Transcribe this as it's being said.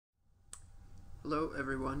Hello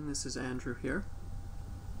everyone, this is Andrew here.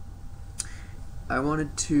 I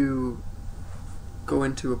wanted to go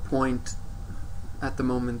into a point at the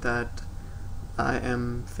moment that I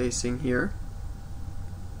am facing here,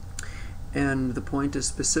 and the point is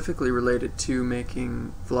specifically related to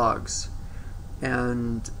making vlogs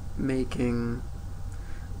and making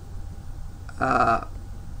well,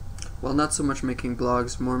 not so much making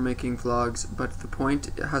blogs, more making vlogs, but the point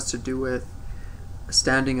has to do with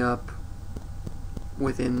standing up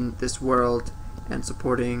within this world and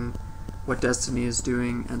supporting what Destiny is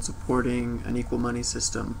doing and supporting an equal money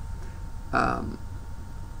system. Not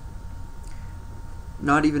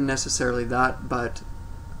even necessarily that, but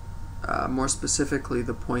more specifically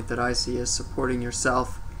the point that I see is supporting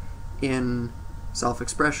yourself in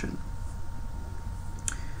self-expression.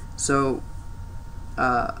 So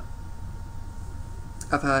I've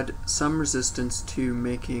had some resistance to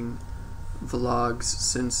making vlogs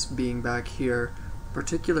since being back here,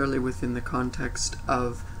 particularly within the context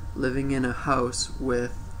of living in a house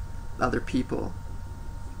with other people.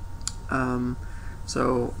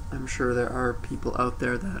 So I'm sure there are people out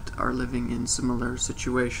there that are living in similar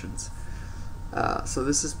situations. So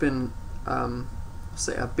this has been,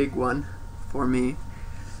 say, a big one for me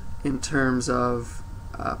in terms of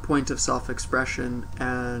point of self-expression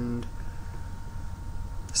and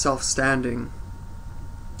self-standing,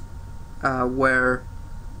 where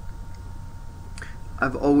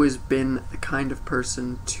I've always been the kind of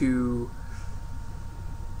person to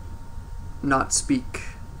not speak,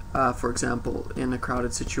 for example, in a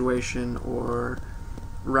crowded situation, or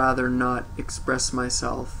rather not express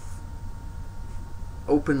myself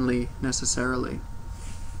openly necessarily,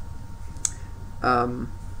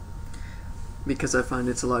 because I find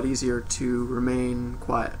it's a lot easier to remain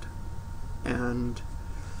quiet. And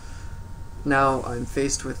now I'm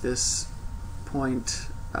faced with this point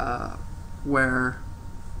where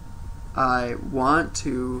I want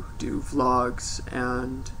to do vlogs,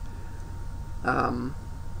 and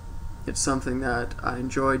it's something that I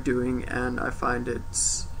enjoy doing, and I find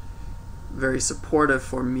it's very supportive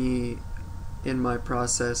for me in my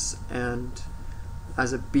process and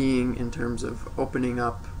as a being in terms of opening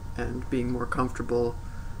up and being more comfortable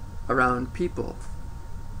around people.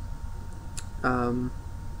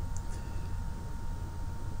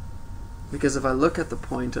 Because if I look at the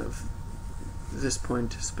point of this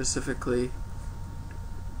point specifically,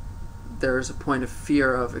 there is a point of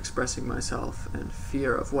fear of expressing myself and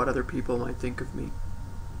fear of what other people might think of me.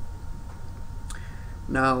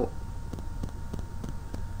 Now,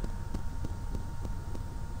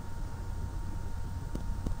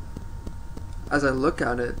 as I look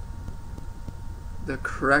at it, the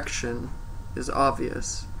correction is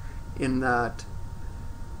obvious in that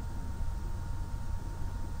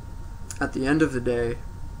at the end of the day,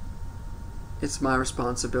 it's my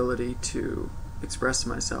responsibility to express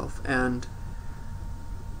myself, and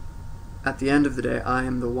at the end of the day, I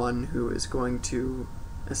am the one who is going to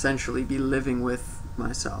essentially be living with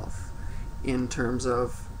myself in terms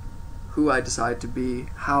of who I decide to be,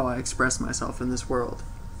 how I express myself in this world.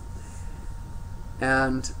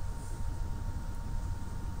 And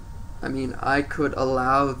I mean, I could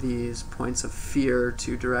allow these points of fear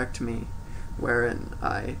to direct me, wherein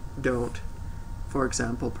I don't, for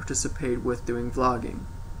example, participate with doing vlogging.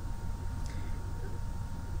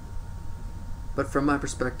 But from my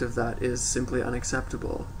perspective, that is simply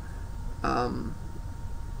unacceptable.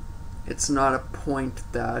 It's not a point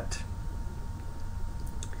that,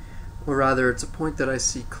 or rather it's a point that I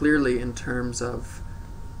see clearly in terms of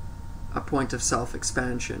a point of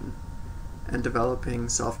self-expansion and developing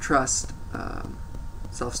self-trust,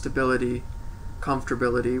 self-stability,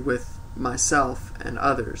 comfortability with myself and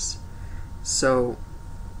others. So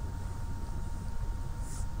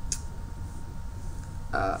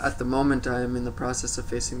at the moment I am in the process of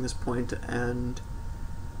facing this point, and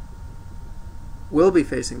will be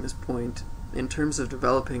facing this point in terms of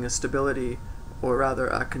developing a stability, or rather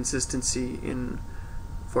a consistency in,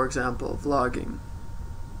 for example, vlogging.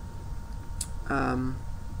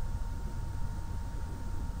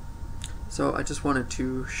 So I just wanted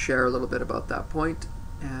to share a little bit about that point,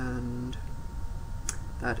 and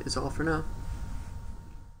that is all for now.